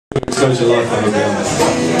goes your life over beyond it.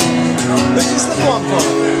 This is the one part.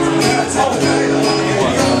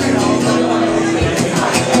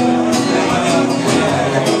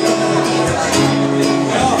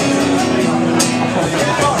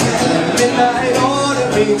 Midnight order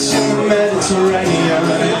meets in the Mediterranean,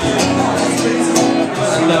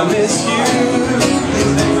 and I miss you.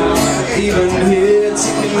 Even here,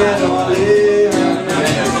 ticking at Daley,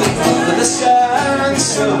 but the sky and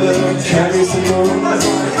silver carries the moon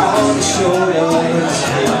on the shoulders.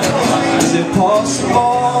 Is it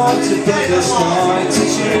possible to put this night to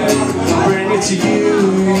you, bring it to you?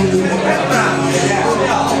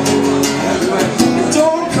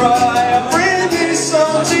 Don't cry, I'll bring this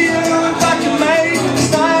song to you. If I can make this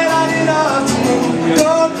night light enough to move.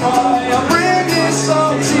 Don't cry, I'll bring this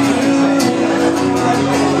song to you.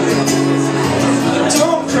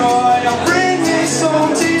 Don't cry, I'll bring this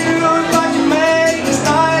song to you. If I can make this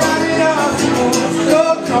night light enough to move.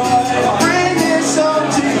 Don't cry, I'll bring this song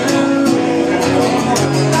to you.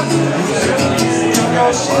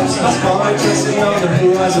 Ships pass by, dressing on the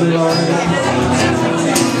horizon line.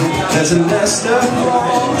 There's a Leicester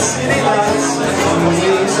from city lights, and the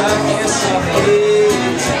waves I kiss up here.